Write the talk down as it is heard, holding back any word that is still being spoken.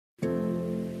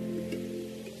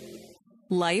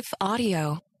Life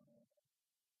Audio.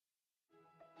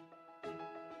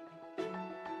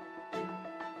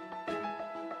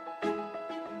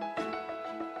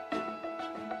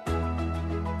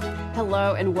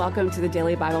 Hello and welcome to the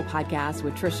Daily Bible Podcast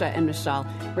with Trisha and Michelle.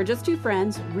 We're just two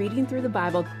friends reading through the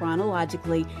Bible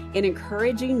chronologically and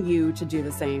encouraging you to do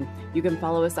the same. You can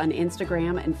follow us on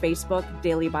Instagram and Facebook,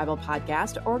 Daily Bible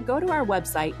Podcast, or go to our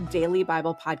website,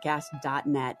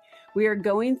 dailybiblepodcast.net. We are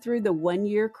going through the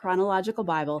 1-year chronological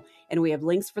Bible, and we have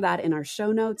links for that in our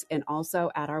show notes and also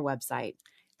at our website.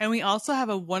 And we also have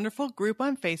a wonderful group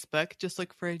on Facebook. Just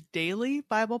look for Daily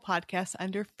Bible Podcast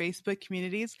under Facebook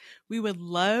communities. We would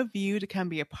love you to come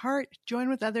be a part, join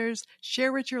with others,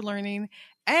 share what you're learning.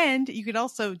 And you could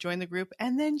also join the group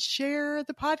and then share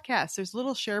the podcast. There's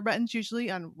little share buttons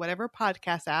usually on whatever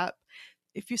podcast app.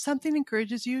 If something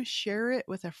encourages you, share it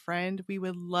with a friend. We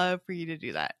would love for you to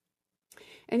do that.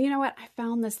 And you know what? I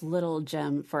found this little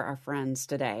gem for our friends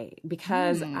today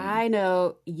because I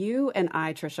know you and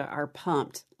I, Trisha, are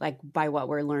pumped by what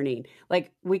we're learning.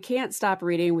 We can't stop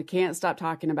reading. We can't stop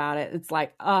talking about it. It's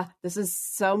this is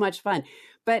so much fun.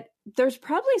 But there's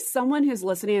probably someone who's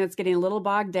listening that's getting a little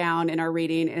bogged down in our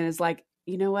reading and is like,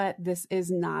 you know what? This is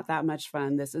not that much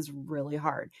fun. This is really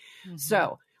hard. Mm-hmm.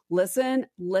 So listen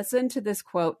to this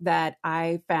quote that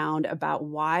I found about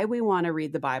why we want to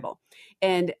read the Bible.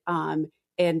 And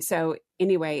so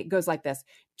anyway, it goes like this.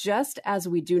 Just as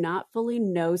we do not fully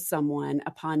know someone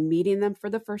upon meeting them for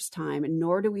the first time,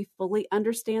 nor do we fully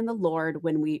understand the Lord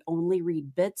when we only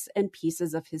read bits and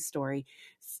pieces of his story,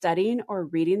 studying or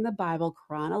reading the Bible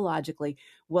chronologically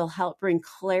will help bring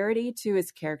clarity to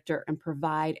his character and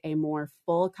provide a more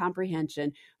full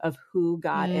comprehension of who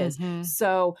God is.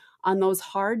 So on those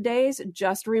hard days,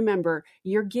 just remember,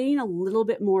 you're getting a little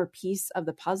bit more piece of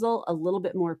the puzzle, a little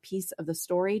bit more piece of the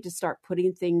story to start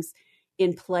putting things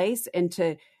in place and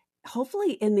to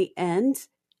hopefully in the end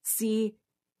see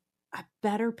a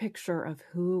better picture of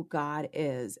who God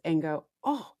is and go,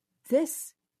 oh,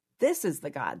 this is the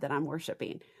God that I'm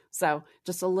worshiping. So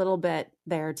just a little bit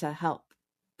there to help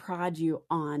prod you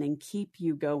on and keep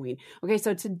you going. Okay,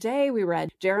 so today we read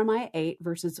Jeremiah 8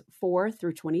 verses 4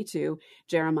 through 22,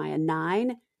 Jeremiah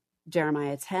 9,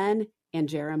 Jeremiah 10, and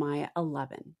Jeremiah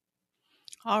 11.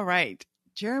 All right.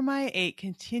 Jeremiah 8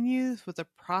 continues with the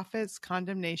prophet's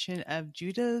condemnation of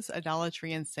Judah's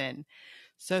idolatry and sin.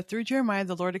 So through Jeremiah,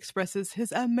 the Lord expresses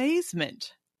his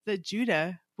amazement that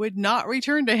Judah would not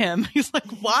return to him. He's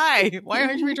like, why? Why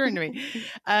aren't you returning to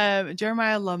me?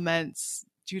 Jeremiah laments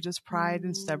Judah's pride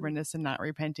and stubbornness in not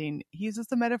repenting. He uses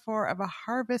the metaphor of a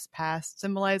harvest past,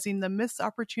 symbolizing the missed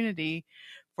opportunity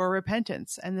for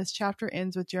repentance. And this chapter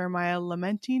ends with Jeremiah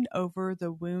lamenting over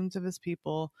the wounds of his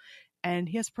people, and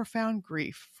he has profound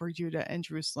grief for Judah and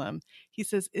Jerusalem. He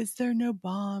says, is there no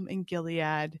balm in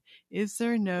Gilead? Is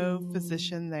there no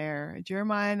physician there?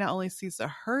 Jeremiah not only sees the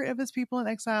hurt of his people in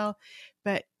exile,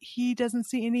 but he doesn't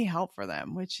see any help for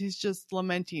them, which he's just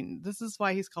lamenting. This is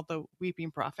why he's called the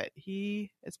weeping prophet. He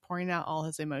is pouring out all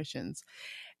his emotions.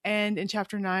 And in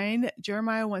chapter 9,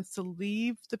 Jeremiah wants to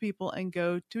leave the people and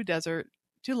go to a desert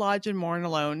to lodge and mourn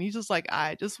alone. He's just like,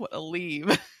 I just want to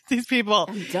leave these people.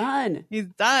 I'm done. He's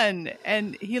done.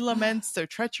 And he laments their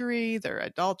treachery, their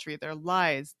adultery, their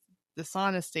lies,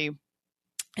 dishonesty.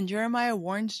 And Jeremiah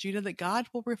warns Judah that God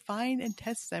will refine and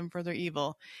test them for their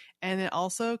evil. And it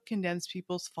also condemns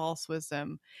people's false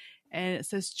wisdom. And it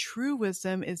says true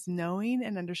wisdom is knowing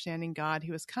and understanding God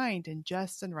who is kind and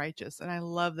just and righteous. And I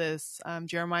love this.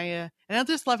 Jeremiah, and I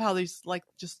just love how there's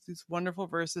just these wonderful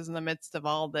verses in the midst of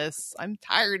all this. I'm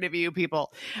tired of you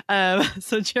people.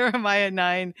 So Jeremiah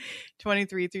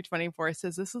 9:23 through 24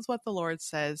 says, this is what the Lord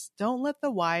says. Don't let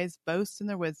the wise boast in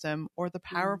their wisdom, or the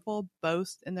powerful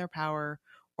boast in their power,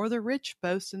 or the rich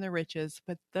boast in their riches,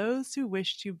 but those who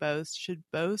wish to boast should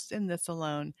boast in this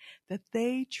alone, that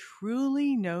they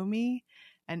truly know me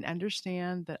and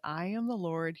understand that I am the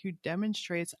Lord who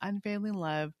demonstrates unfailing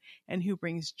love and who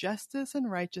brings justice and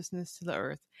righteousness to the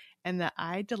earth, and that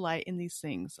I delight in these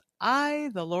things. I,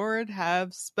 the Lord,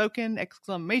 have spoken!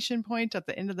 Exclamation point at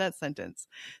the end of that sentence.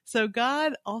 So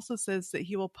God also says that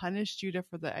he will punish Judah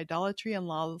for the idolatry and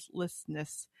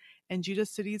lawlessness, and Judah's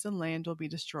cities and land will be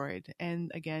destroyed.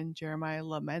 And again, Jeremiah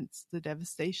laments the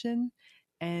devastation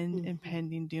and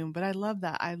impending doom. But I love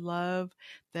that. I love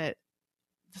that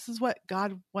this is what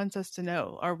God wants us to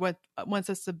know, or what wants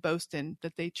us to boast in,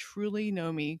 that they truly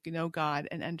know me, know God,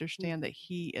 and understand that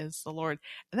he is the Lord.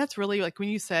 And that's really when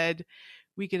you said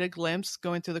we get a glimpse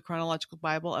going through the chronological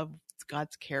Bible of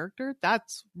God's character.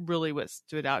 That's really what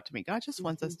stood out to me. God just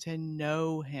wants us to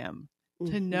know him,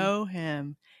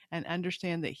 and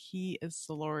understand that he is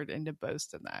the Lord, and to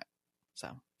boast in that. So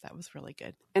that was really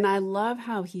good. And I love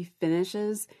how he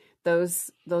finishes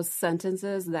those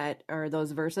sentences that are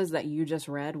those verses that you just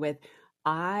read with,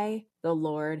 I, the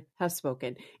Lord, have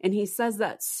spoken. And he says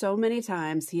that so many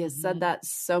times. He has said that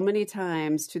so many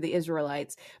times to the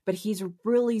Israelites, but he's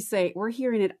really saying, we're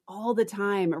hearing it all the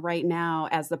time right now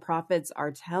as the prophets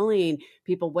are telling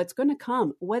people what's going to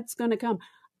come, what's going to come.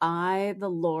 I, the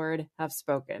Lord, have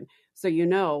spoken. So,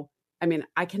 I mean,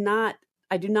 I do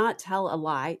not tell a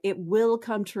lie. It will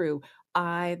come true.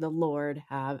 I, the Lord,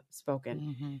 have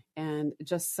spoken. And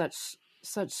just such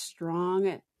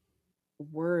strong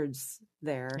words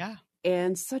there. Yeah.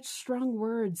 And such strong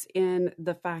words in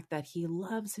the fact that he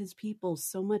loves his people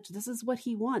so much. This is what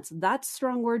he wants. That's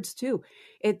strong words too.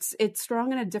 It's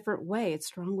strong in a different way. It's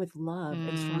strong with love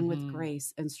and strong with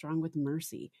grace and strong with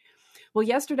mercy. Well,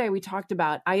 yesterday we talked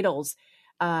about idols.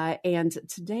 And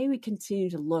today we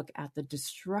continue to look at the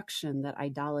destruction that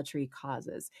idolatry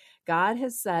causes. God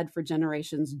has said for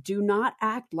generations, do not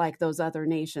act like those other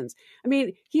nations. I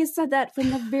mean, he has said that from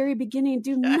the very beginning.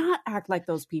 Do not act like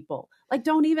those people. Like,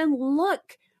 don't even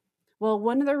look. Well,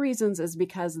 one of the reasons is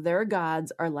because their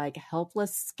gods are like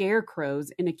helpless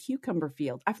scarecrows in a cucumber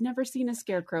field. I've never seen a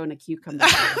scarecrow in a cucumber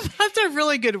field. That's a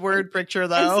really good word picture,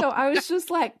 though. And so I was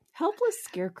just like, helpless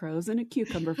scarecrows in a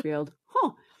cucumber field.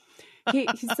 Huh. He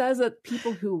says that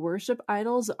people who worship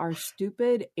idols are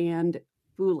stupid and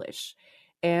foolish.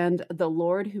 And the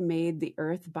Lord who made the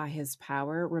earth by his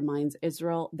power reminds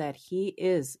Israel that he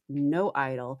is no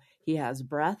idol. He has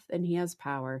breath and he has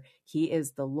power. He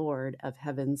is the Lord of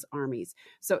heaven's armies.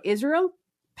 So Israel,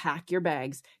 pack your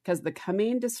bags because the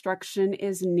coming destruction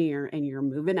is near and you're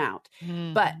moving out.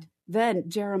 But then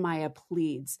Jeremiah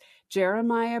pleads.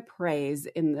 Jeremiah prays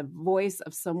in the voice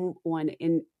of someone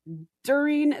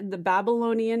during the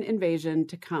Babylonian invasion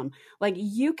to come. Like,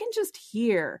 you can just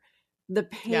hear the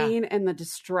pain and the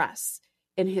distress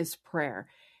in his prayer.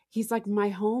 He's like, my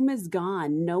home is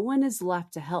gone. No one is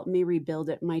left to help me rebuild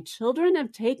it. My children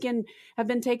have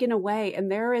been taken away, and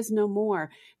there is no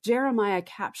more. Jeremiah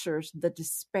captures the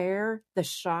despair, the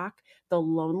shock, the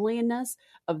loneliness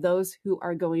of those who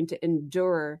are going to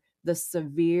endure the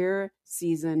severe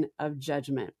season of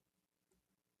judgment.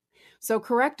 So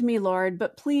correct me, Lord,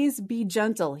 but please be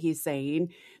gentle, he's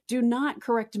saying. Do not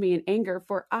correct me in anger,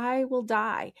 for I will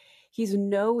die. He's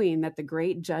knowing that the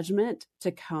great judgment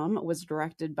to come was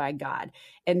directed by God.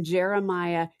 And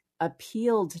Jeremiah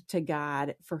appealed to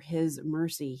God for his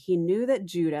mercy. He knew that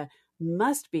Judah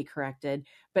must be corrected,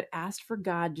 but asked for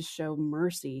God to show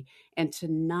mercy and to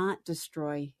not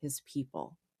destroy his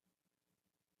people.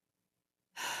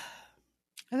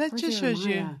 And that just shows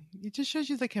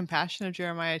you the compassion of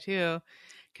Jeremiah too,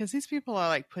 because these people are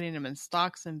like putting him in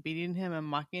stocks and beating him and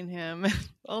mocking him and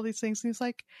all these things. And he's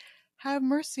like, have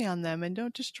mercy on them and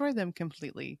don't destroy them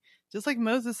completely. Just like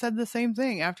Moses said the same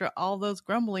thing after all those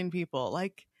grumbling people.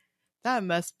 Like, that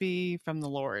must be from the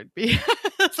Lord.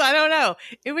 Because I don't know.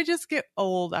 It would just get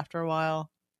old after a while.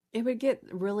 It would get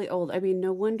really old. I mean,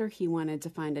 no wonder he wanted to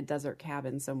find a desert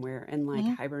cabin somewhere and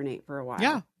hibernate for a while.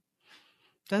 Yeah.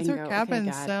 Desert cabin.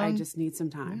 Okay, God, I just need some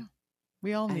time. Yeah.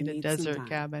 We all need a desert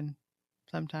cabin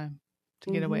sometime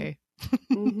to get away.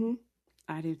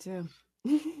 I do too.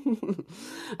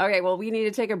 Okay, well, we need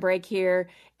to take a break here,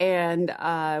 and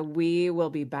we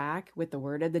will be back with the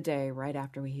word of the day right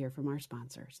after we hear from our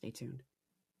sponsor. Stay tuned.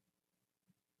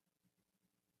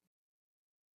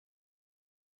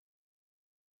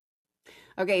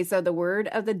 Okay, so the word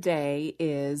of the day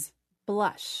is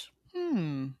blush.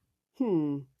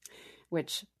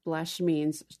 Which blush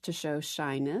means to show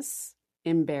shyness,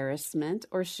 embarrassment,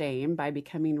 or shame by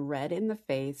becoming red in the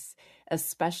face,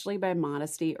 especially by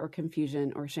modesty or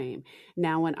confusion or shame.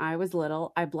 Now, when I was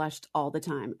little, I blushed all the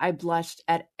time. I blushed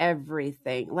at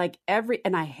everything,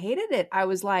 and I hated it. I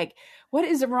was like, what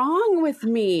is wrong with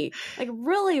me? Like,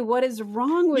 really, what is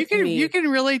wrong with me? You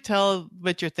can really tell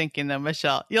what you're thinking though,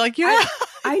 Michelle. You're like,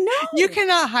 I know. You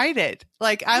cannot hide it.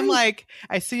 Like,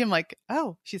 I see him like,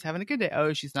 oh, she's having a good day.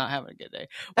 Oh, she's not having a good day.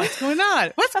 What's going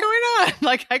on? What's going on?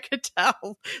 Like, I could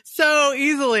tell so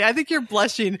easily. I think you're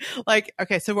blushing. Like,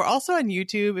 okay, so we're also on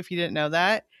YouTube. If you didn't know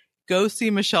that, go see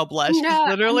Michelle blush. Yeah,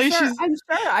 literally, I'm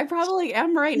sure. I probably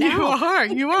am right now.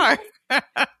 You are.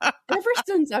 Ever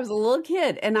since I was a little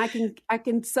kid, and I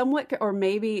can somewhat, or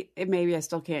maybe I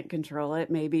still can't control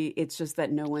it. Maybe it's just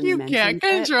that no one mentioned it. You can't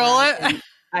control it.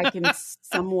 I can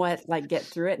somewhat get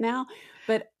through it now,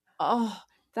 but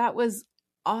that was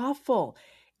awful.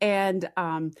 And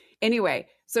anyway,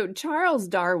 so Charles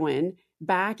Darwin,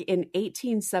 back in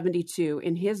 1872,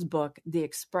 in his book, The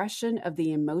Expression of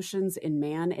the Emotions in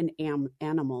Man and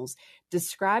Animals,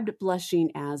 described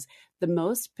blushing as the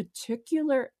most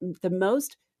peculiar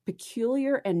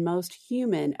and most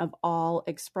human of all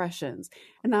expressions.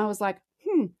 And I was like,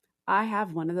 I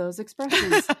have one of those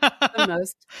expressions, the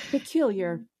most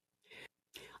peculiar.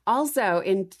 Also,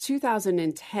 in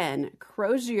 2010,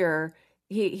 Crozier,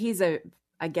 he's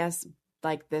I guess,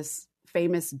 like this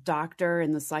famous doctor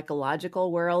in the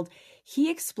psychological world.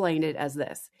 He explained it as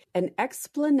this: an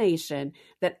explanation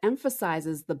that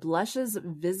emphasizes the blush's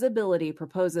visibility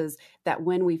proposes that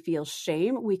when we feel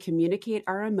shame, we communicate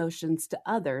our emotions to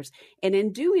others. And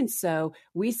in doing so,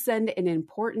 we send an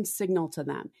important signal to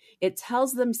them. It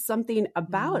tells them something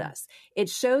about us. It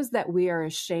shows that we are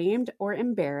ashamed or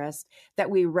embarrassed,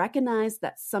 that we recognize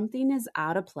that something is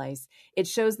out of place. It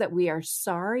shows that we are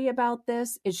sorry about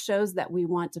this. It shows that we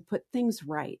want to put things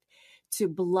right. To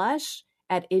blush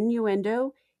at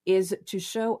innuendo is to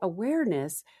show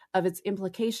awareness of its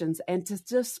implications and to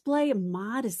display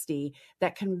modesty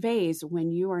that conveys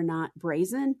when you are not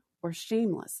brazen or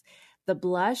shameless. The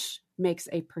blush makes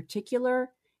a particular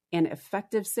and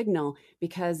effective signal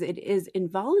because it is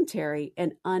involuntary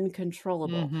and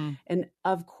uncontrollable. And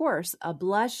of course, a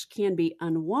blush can be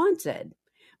unwanted,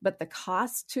 but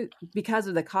because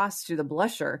of the cost to the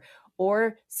blusher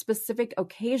or specific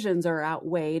occasions are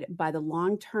outweighed by the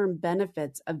long-term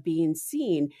benefits of being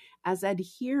seen as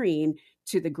adhering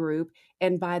to the group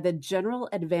and by the general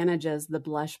advantages the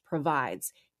blush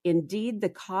provides. Indeed, the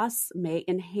costs may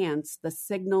enhance the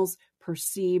signal's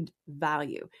perceived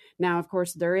value. Now, of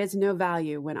course, there is no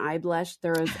value. When I blush,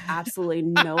 there is absolutely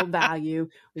no value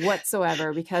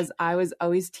whatsoever because I was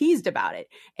always teased about it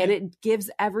and it gives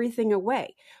everything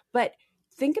away. But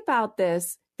think about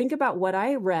this. Think about what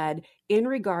I read in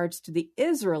regards to the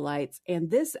Israelites and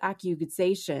this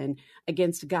accusation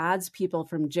against God's people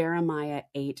from Jeremiah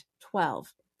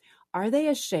 8:12. Are they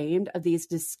ashamed of these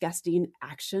disgusting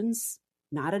actions?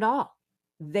 Not at all.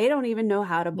 They don't even know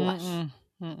how to blush.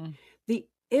 The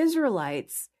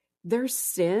Israelites, their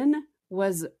sin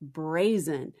was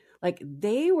brazen. Like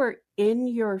they were in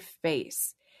your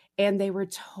face and they were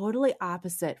totally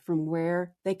opposite from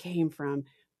where they came from.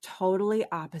 Totally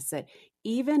opposite.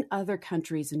 Even other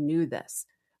countries knew this.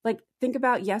 Like, think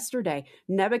about yesterday.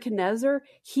 Nebuchadnezzar,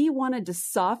 he wanted to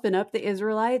soften up the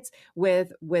Israelites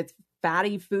with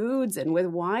fatty foods and with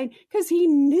wine because he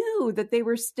knew that they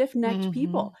were stiff-necked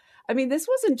people. I mean, this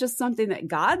wasn't just something that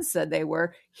God said they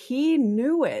were. He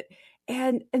knew it.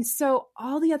 And so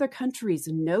all the other countries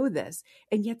know this.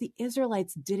 And yet the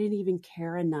Israelites didn't even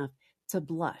care enough to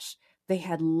blush. They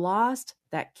had lost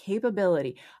that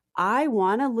capability. I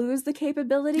want to lose the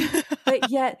capability, but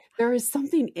yet there is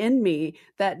something in me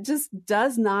that just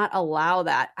does not allow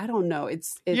that. I don't know. Maybe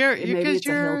it's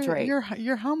a hill trait.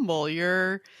 You're humble.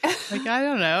 You're like, I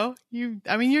don't know.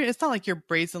 It's not like you're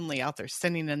brazenly out there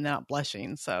sinning and not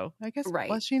blushing. So I guess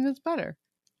blushing is better.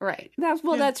 Right.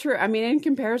 That's true. I mean, in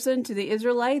comparison to the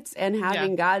Israelites and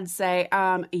having God say,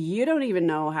 you don't even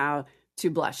know how to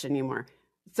blush anymore.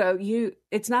 So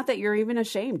it's not that you're even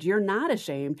ashamed. You're not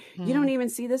ashamed. You don't even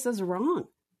see this as wrong.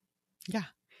 Yeah.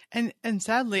 And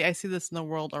sadly, I see this in the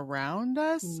world around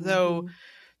us. So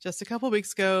just a couple of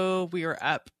weeks ago, we were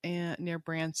up near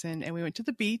Branson and we went to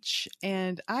the beach.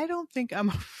 And I don't think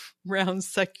I'm around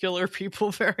secular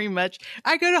people very much.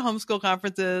 I go to homeschool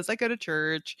conferences. I go to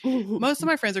church. Most of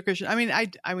my friends are Christian.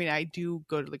 I do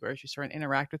go to the grocery store and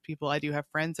interact with people. I do have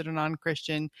friends that are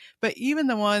non-Christian, but even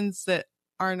the ones that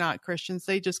are not Christians,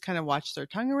 they just kind of watch their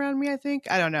tongue around me, I think.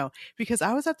 I don't know. Because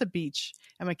I was at the beach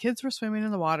and my kids were swimming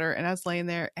in the water and I was laying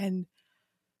there and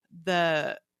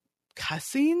the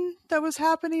cussing that was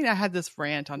happening, I had this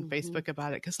rant on Facebook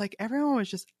about it because like everyone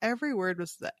was just, every word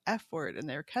was the F word and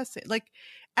they're cussing. Like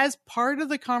as part of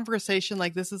the conversation,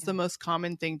 like this is the most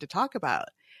common thing to talk about.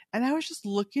 And I was just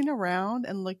looking around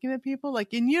and looking at people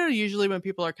like, and usually when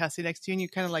people are cussing next to you and you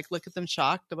kind of like look at them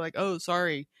shocked, they're like, oh,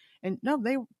 sorry. And no,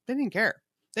 they didn't care.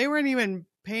 They weren't even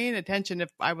paying attention if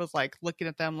I was like looking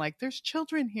at them like there's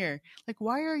children here. Like,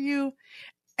 why are you?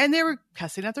 And they were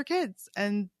cussing at their kids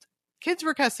and kids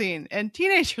were cussing and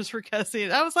teenagers were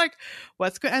cussing. I was like,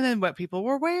 what's good? And then what people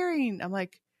were wearing. I'm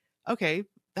like, okay,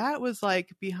 that was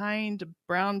like behind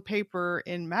brown paper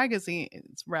in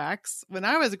magazines racks when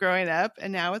I was growing up.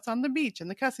 And now it's on the beach and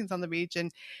the cussing's on the beach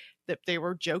and that they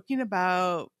were joking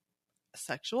about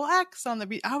sexual acts on the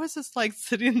beach. I was just like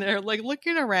sitting there like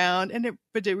looking around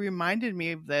but it reminded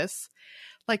me of this.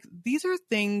 Like these are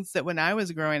things that when I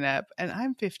was growing up, and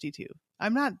I'm 52,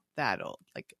 I'm not that old,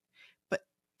 like, but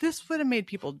this would have made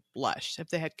people blush if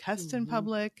they had cussed in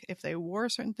public, if they wore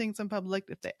certain things in public,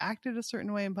 if they acted a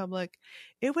certain way in public,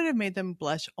 it would have made them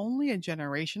blush only a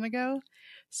generation ago.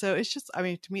 So it's just, I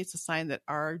mean, to me, it's a sign that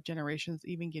our generation's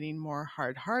even getting more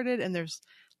hard-hearted, and there's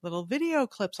little video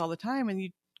clips all the time, and you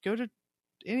go to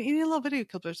any little video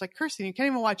clip, there's like cursing. You can't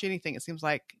even watch anything, it seems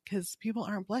like, because people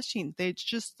aren't blushing. It's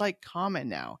just like common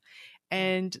now.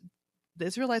 And the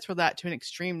Israelites were that to an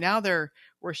extreme. Now they're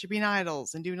worshiping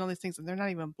idols and doing all these things, and they're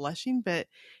not even blushing. But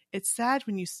it's sad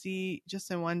when you see just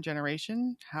in one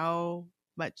generation how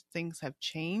much things have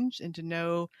changed, and to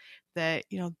know that,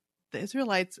 you know, the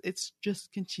Israelites, it's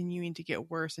just continuing to get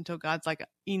worse until God's like,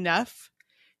 enough.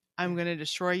 I'm going to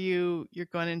destroy you. You're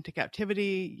going into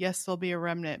captivity. Yes, there'll be a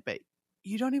remnant, but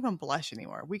you don't even blush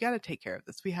anymore. We got to take care of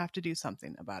this. We have to do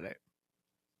something about it.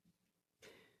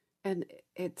 And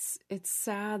it's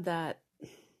sad that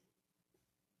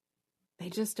they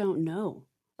just don't know.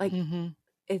 Like,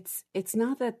 it's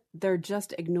not that they're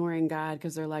just ignoring God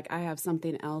because they're like, I have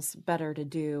something else better to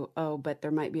do. Oh, but there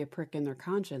might be a prick in their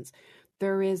conscience.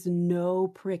 There is no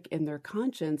prick in their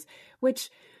conscience,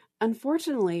 which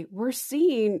unfortunately we're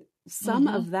seeing some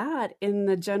of that in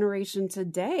the generation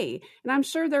today. And I'm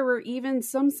sure there were even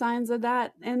some signs of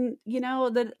that in, you know,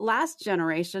 the last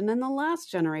generation and the last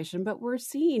generation, but we're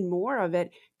seeing more of it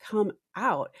come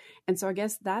out. And so I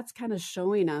guess that's kind of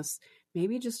showing us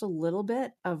maybe just a little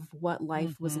bit of what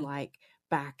life was like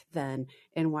back then,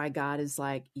 and why God is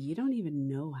like, you don't even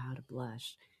know how to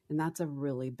blush. And that's a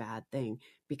really bad thing,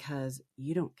 because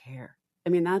you don't care. I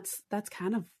mean, that's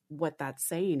kind of what that's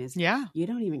saying is, you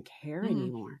don't even care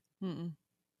anymore.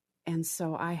 And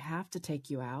so I have to take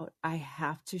you out. I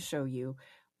have to show you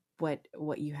what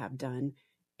you have done.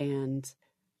 And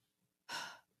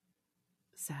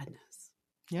sadness.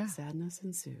 Yeah. Sadness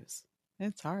ensues.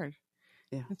 It's hard.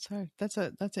 Yeah. It's hard. That's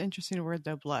an interesting word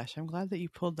though, blush. I'm glad that you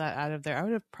pulled that out of there. I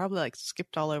would have probably like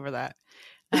skipped all over that.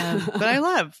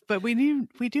 But we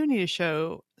do need to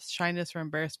show shyness or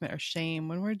embarrassment or shame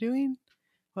when we're doing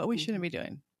what we shouldn't be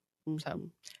doing. So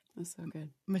that's so good.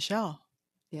 Michelle.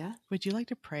 Yeah. Would you like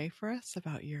to pray for us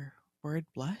about your word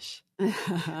blush?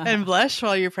 And blush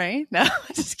while you're praying? No,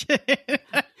 just kidding.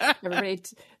 Everybody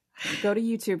go to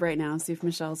YouTube right now and see if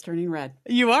Michelle's turning red.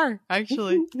 You are,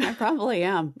 actually. I probably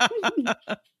am.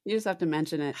 You just have to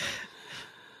mention it.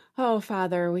 Oh,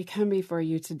 Father, we come before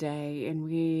you today and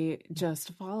we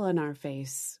just fall on our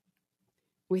face.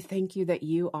 We thank you that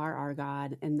you are our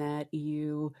God and that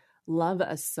you love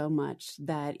us so much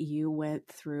that you went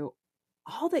through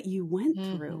all that you went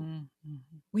through.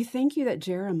 We thank you that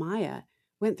Jeremiah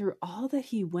went through all that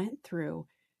he went through,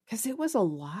 because it was a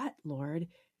lot, Lord.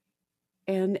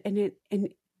 And it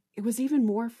was even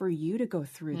more for you to go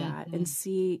through that and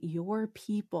see your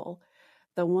people,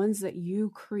 the ones that you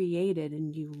created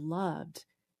and you loved,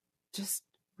 just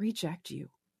reject you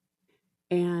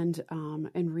and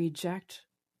reject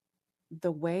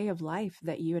the way of life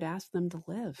that you had asked them to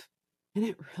live. And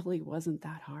it really wasn't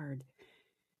that hard.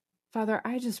 Father,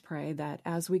 I just pray that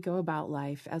as we go about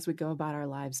life, as we go about our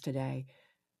lives today,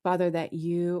 Father, that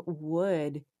you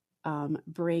would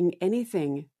bring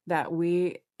anything that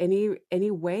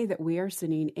any way that we are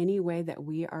sinning, any way that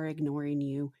we are ignoring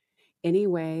you, any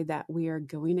way that we are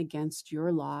going against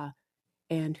your law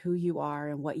and who you are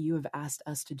and what you have asked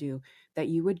us to do, that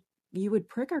you would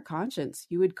prick our conscience.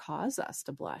 You would cause us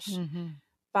to blush.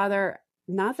 Father,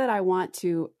 not that I want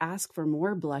to ask for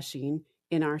more blushing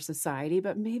in our society,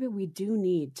 but maybe we do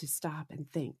need to stop and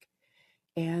think.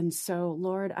 And so,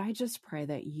 Lord, I just pray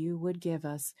that you would give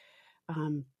us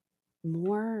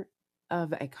more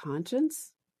of a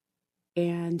conscience,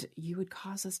 and you would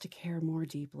cause us to care more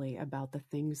deeply about the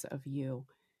things of you,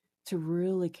 to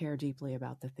really care deeply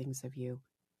about the things of you.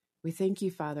 We thank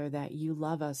you, Father, that you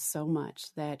love us so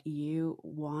much that you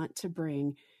want to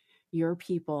bring your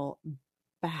people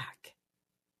back,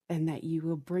 and that you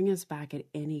will bring us back at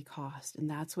any cost. And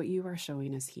that's what you are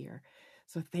showing us here.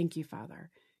 So thank you, Father.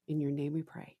 In your name we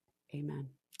pray. Amen.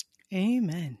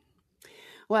 Amen.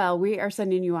 Well, we are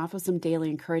sending you off with some daily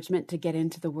encouragement to get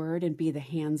into the Word and be the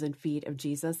hands and feet of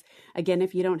Jesus. Again,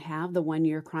 if you don't have the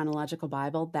 1-year chronological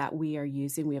Bible that we are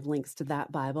using, we have links to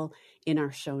that Bible in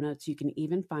our show notes. You can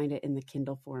even find it in the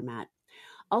Kindle format.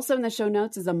 Also in the show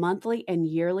notes is a monthly and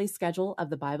yearly schedule of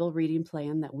the Bible reading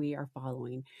plan that we are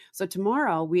following. So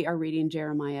tomorrow we are reading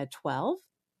Jeremiah 12,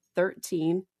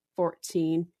 13,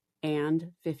 14,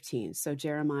 and 15. So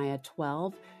Jeremiah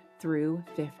 12 through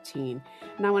 15.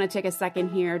 And I want to take a second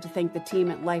here to thank the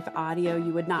team at Life Audio.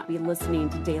 You would not be listening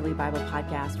to Daily Bible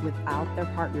Podcast without their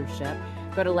partnership.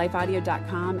 Go to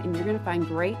lifeaudio.com and you're going to find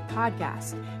great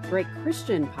podcasts, great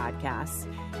Christian podcasts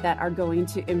that are going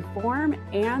to inform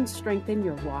and strengthen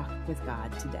your walk with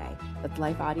God today. That's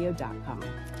lifeaudio.com.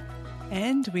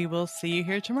 And we will see you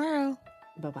here tomorrow.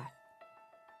 Bye-bye.